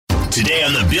Today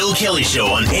on the Bill Kelly Show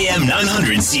on AM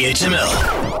 900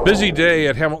 CHML. Busy day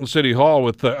at Hamilton City Hall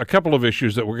with a couple of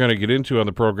issues that we're going to get into on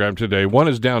the program today. One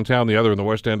is downtown, the other in the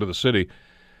west end of the city.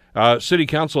 City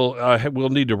Council will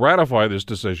need to ratify this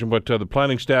decision, but the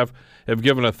planning staff have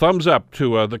given a thumbs up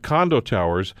to the condo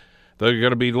towers. They're going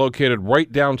to be located right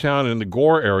downtown in the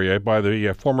Gore area by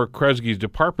the former Kresge's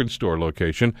department store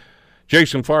location.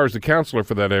 Jason Farr is the councillor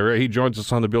for that area. He joins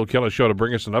us on the Bill Kelly Show to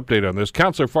bring us an update on this.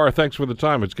 Councillor Farr, thanks for the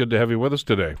time. It's good to have you with us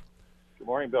today. Good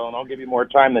morning, Bill, and I'll give you more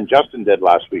time than Justin did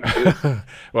last week, too.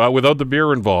 Well, without the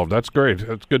beer involved. That's great.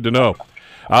 That's good to know.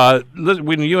 Listen,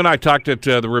 when you and I talked at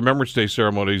the Remembrance Day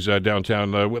ceremonies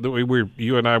downtown,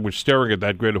 you and I were staring at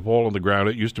that great hole in the ground.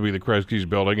 It used to be the Kresge's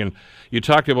building, and you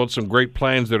talked about some great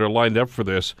plans that are lined up for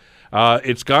this.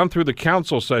 It's gone through the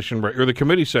council session, or the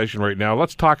committee session right now.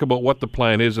 Let's talk about what the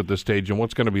plan is at this stage and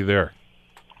what's going to be there.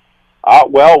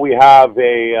 Well, we have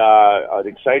an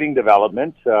exciting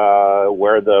development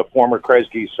where the former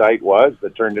Kresge site was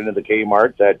that turned into the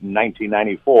Kmart in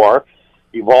 1994.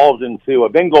 Evolved into a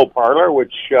bingo parlor,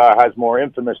 which has more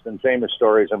infamous than famous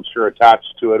stories, I'm sure, attached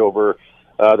to it over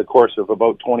the course of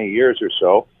about 20 years or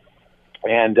so.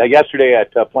 And yesterday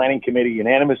at Planning Committee,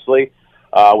 unanimously,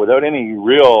 without any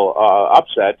real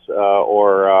upset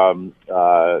or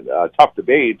tough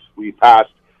debates, we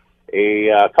passed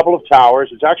a couple of towers.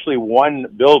 It's actually one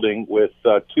building with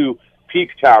two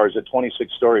peak towers at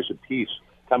 26 stories apiece,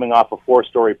 coming off a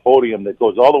four-story podium that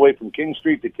goes all the way from King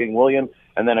Street to King William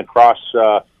and then across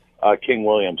King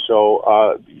William.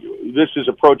 So this is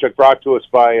a project brought to us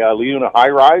by Leuna High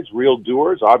Rise, real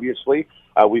doers, obviously.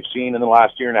 We've seen in the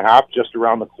last year and a half just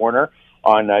around the corner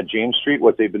on James Street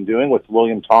what they've been doing with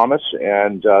William Thomas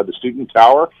and the Student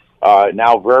Tower.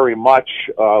 Now very much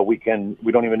we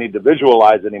don't even need to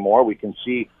visualize anymore. We can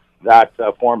see that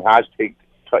form has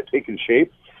taken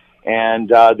shape. And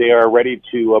they are ready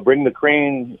to bring the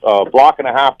crane a block and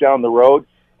a half down the road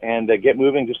and get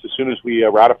moving just as soon as we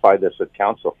ratify this at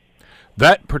council.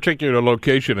 That particular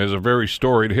location has a very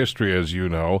storied history, as you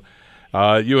know.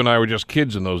 You and I were just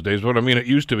kids in those days, but I mean, it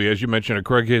used to be, as you mentioned, a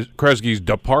Kresge's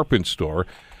department store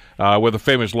with a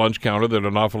famous lunch counter that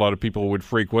an awful lot of people would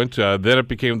frequent. Then it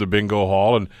became the bingo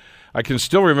hall, and I can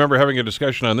still remember having a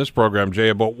discussion on this program, Jay,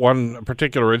 about one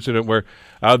particular incident where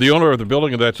the owner of the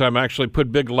building at that time actually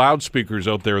put big loudspeakers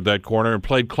out there at that corner and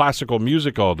played classical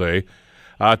music all day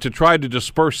to try to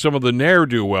disperse some of the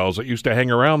ne'er-do-wells that used to hang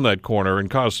around that corner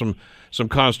and cause some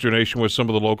consternation with some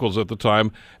of the locals at the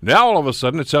time. Now, all of a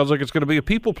sudden, it sounds like it's going to be a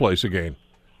people place again.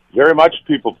 Very much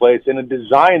people place, and a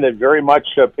design that very much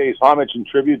pays homage and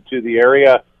tribute to the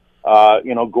area.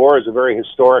 Gore is a very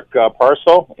historic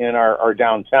parcel in our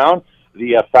downtown.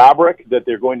 The fabric that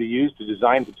they're going to use to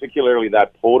design particularly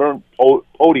that podium,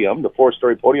 the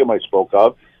four-story podium I spoke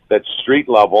of, that's street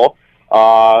level,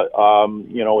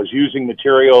 is using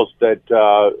materials that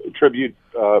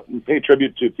pay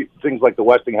tribute to things like the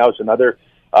Westinghouse and other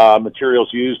materials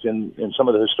used in some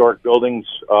of the historic buildings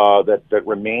that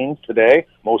remain today.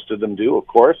 Most of them do, of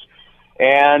course.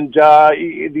 And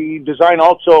the design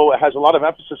also has a lot of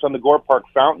emphasis on the Gore Park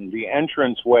fountain. The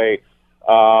entranceway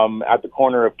at the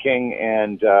corner of King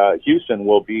and Houston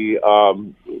will be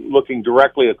looking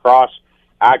directly across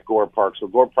at Gore Park. So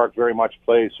Gore Park very much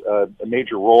plays a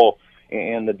major role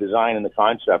in the design and the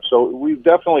concept. So we've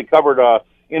definitely covered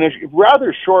in a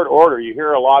rather short order. You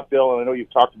hear a lot, Bill, and I know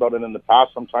you've talked about it in the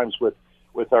past sometimes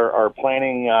with our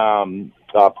planning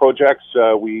projects.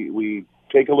 We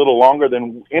take a little longer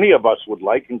than any of us would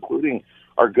like, including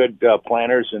our good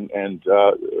planners and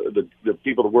the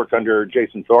people that work under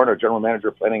Jason Thorne, our General Manager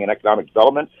of Planning and Economic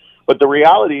Development. But the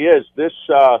reality is this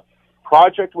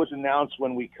project was announced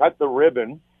when we cut the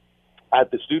ribbon at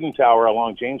the Student Tower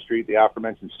along James Street, the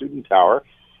aforementioned Student Tower,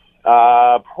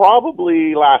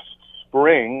 probably last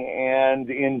spring, and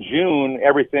in June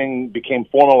everything became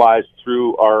formalized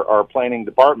through our planning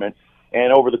department.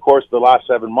 And over the course of the last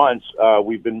 7 months,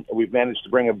 we've managed to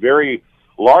bring a very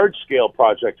large-scale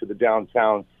project to the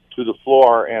downtown to the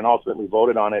floor, and ultimately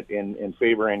voted on it in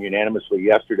favor and unanimously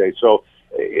yesterday. So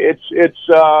it's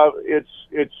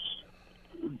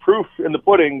proof in the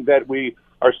pudding that we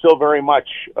are still very much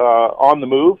on the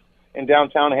move in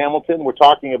downtown Hamilton. We're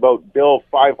talking about, Bill,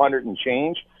 500 and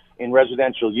change in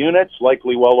residential units,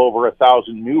 likely well over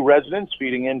 1,000 new residents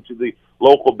feeding into the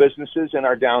local businesses in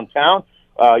our downtown.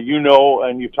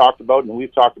 And you've talked about, and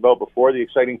we've talked about before, the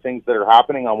exciting things that are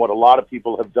happening on what a lot of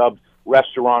people have dubbed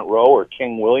Restaurant Row or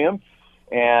King William.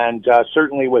 And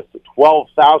certainly with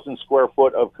 12,000 square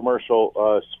foot of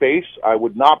commercial space, I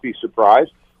would not be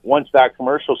surprised once that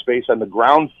commercial space on the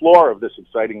ground floor of this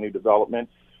exciting new development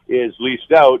is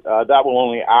leased out, that will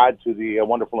only add to the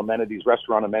wonderful amenities,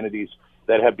 restaurant amenities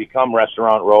that have become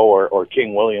Restaurant Row or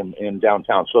King William in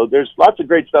downtown. So there's lots of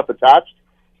great stuff attached,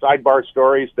 sidebar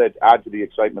stories that add to the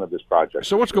excitement of this project.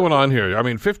 So what's going on here? I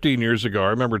mean, 15 years ago, I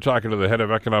remember talking to the head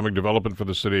of economic development for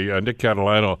the city, Nick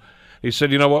Catalano. He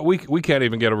said, you know what, we can't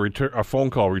even get a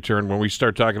phone call return when we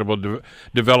start talking about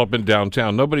development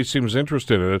downtown. Nobody seems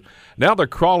interested in it. Now they're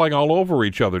crawling all over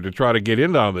each other to try to get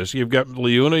in on this. You've got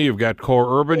LiUNA, you've got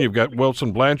Core Urban, you've got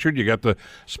Wilson Blanchard, you got the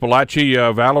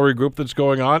Spalachi Valerie group that's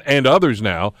going on, and others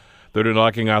now that are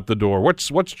knocking out the door.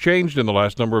 What's changed in the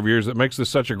last number of years that makes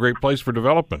this such a great place for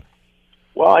development?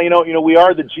 Well, you know, we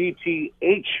are the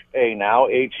GTHA now.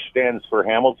 H stands for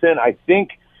Hamilton. I think,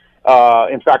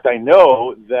 in fact, I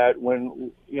know that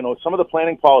when, some of the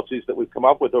planning policies that we've come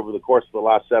up with over the course of the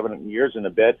last 7 years and a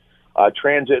bit,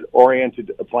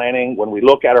 transit-oriented planning, when we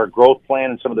look at our growth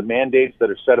plan and some of the mandates that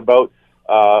are set about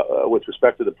with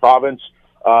respect to the province,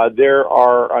 there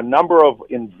are a number of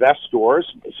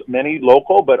investors, many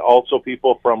local, but also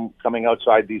people from coming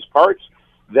outside these parts,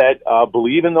 that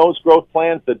believe in those growth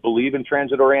plans, that believe in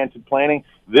transit-oriented planning.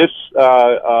 This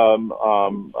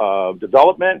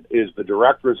development is the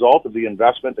direct result of the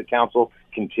investment the council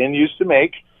continues to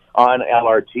make on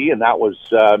LRT, and that was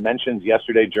mentioned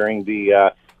yesterday during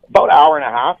the about hour and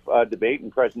a half debate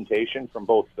and presentation from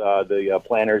both the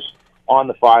planners on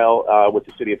the file with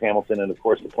the City of Hamilton and, of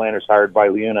course, the planners hired by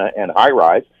LiUNA and High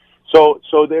Rise. So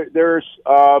there's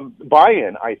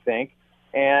buy-in, I think.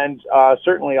 And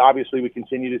certainly, obviously, we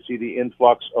continue to see the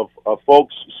influx of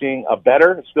folks seeing a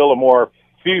better, still a more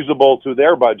feasible to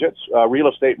their budgets, real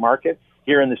estate market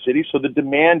here in the city. So the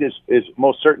demand is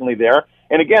most certainly there.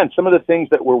 And again, some of the things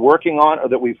that we're working on, or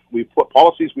that we've put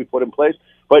policies we put in place,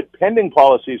 but pending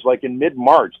policies like in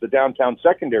mid-March, the downtown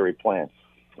secondary plan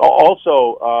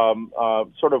also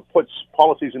sort of puts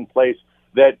policies in place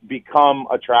that become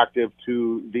attractive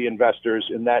to the investors,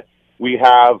 in that we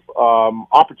have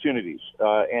opportunities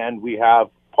and we have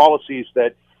policies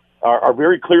that are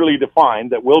very clearly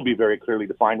defined, that will be very clearly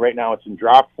defined. Right now it's in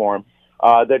draft form,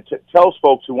 that tells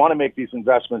folks who want to make these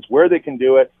investments where they can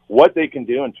do it, what they can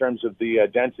do in terms of the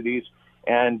densities,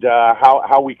 and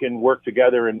how we can work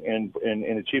together in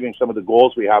achieving some of the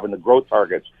goals we have in the growth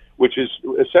targets, which is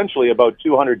essentially about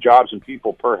 200 jobs and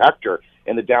people per hectare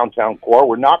in the downtown core.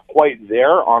 We're not quite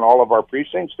there on all of our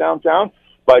precincts downtown,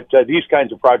 but these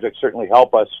kinds of projects certainly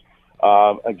help us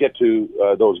get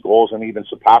to those goals and even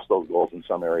surpass those goals in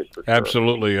some areas. For sure.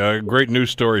 Absolutely. Great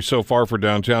news story so far for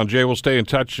downtown. Jay, we'll stay in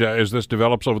touch as this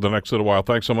develops over the next little while.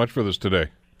 Thanks so much for this today.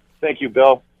 Thank you,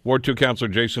 Bill. Ward 2 Councillor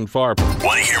Jason Farr. Want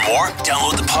to hear more?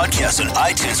 Download the podcast on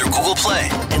iTunes or Google Play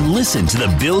and listen to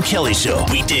The Bill Kelly Show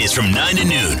weekdays from 9 to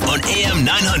noon on AM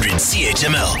 900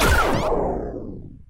 CHML.